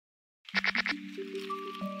Boy,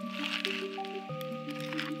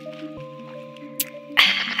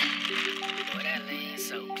 that lane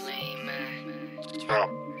so clean, man. Trap.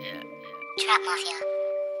 Yeah. Trap Mafia.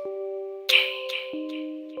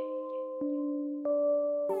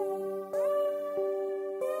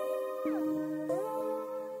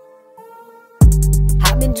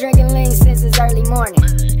 I've been drinking lean since it's early morning.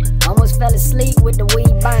 Almost fell asleep with the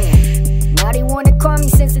weed burning. Now they wanna call me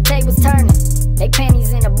since the table's turning. They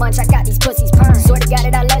panties in a bunch, I got these pussies purring. Swear to God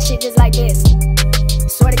that I love shit just like this.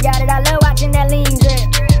 Swear to God that I love watching that lean drip.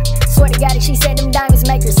 Swear to God that she said them diamonds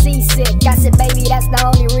make her seasick. I said, baby, that's the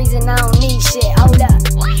only reason I don't need shit. Hold up.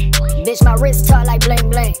 Bitch, my wrist tall like bling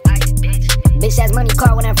bling. Bitch, that's money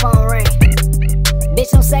card when that phone ring. Bitch,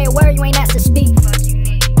 don't say a word, you ain't asked to speak.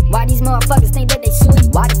 Why these motherfuckers think that they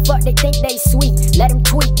sweet? Why the fuck they think they sweet? Let them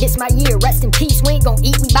tweet, this my year, rest in peace. We ain't gon'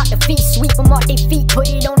 eat, we bout to feast. Sweep them off their feet,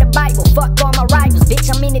 put it on the Bible. Fuck all my rivals,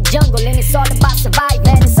 bitch, I'm in the jungle and it's all about survival.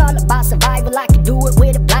 Man, it's all about survival, I can do it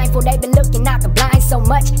with a blindfold. They been looking out the blinds so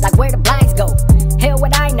much, like where the blinds go. Hell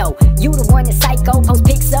what I know, you the one that's psycho. Post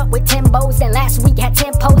pics up with 10 bows and last week had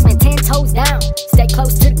 10 posts, man, 10 toes down. Stay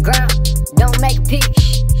close to the ground, don't make a peep,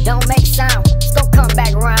 don't make a sound. It's gon' come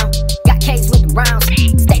back around, got K's with the Browns.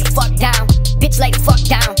 Stay the fuck down, bitch, lay the fuck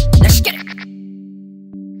down. Let's get it.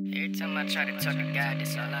 Every time I try to talk to God,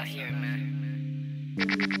 that's all I hear, man.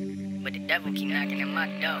 But the devil keep knocking at my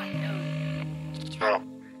door. Trap.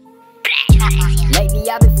 Lately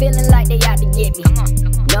I've been feeling like they out to get me.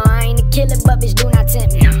 No, I ain't a killer, but bitch, do not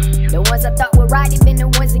tempt me. The ones I thought were right, they been the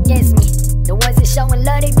ones against me. The ones that showing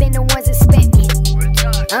love, they been the ones that spent me.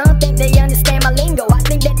 I don't think they understand my lingo. I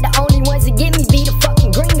think that the only ones that get me be the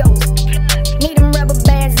fucking gringos. Need them rubber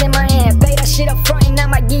bands in my hand. Pay that shit up front and I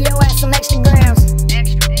might give your ass some extra grams.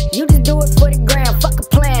 You just do it for the gram, fuck a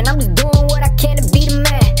plan. I'm just doing what I can to be the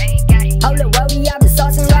man. Hold up, Wody, I've been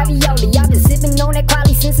saucing ravioli. I've been sipping on that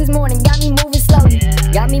quality since this morning. Got me moving slowly,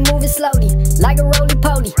 got me moving slowly, like a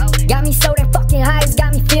roly-poly. Got me so that fucking high, it's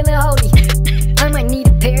got me feeling holy. I might need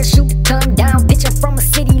a parachute to come down. Bitch, I'm from a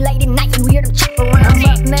city late at night, you hear them chop around. I'm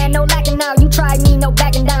up, man, no lacking now. You tried me, no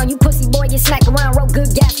backing down. You pussy boy, get smacked around. Roll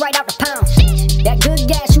good gas right out the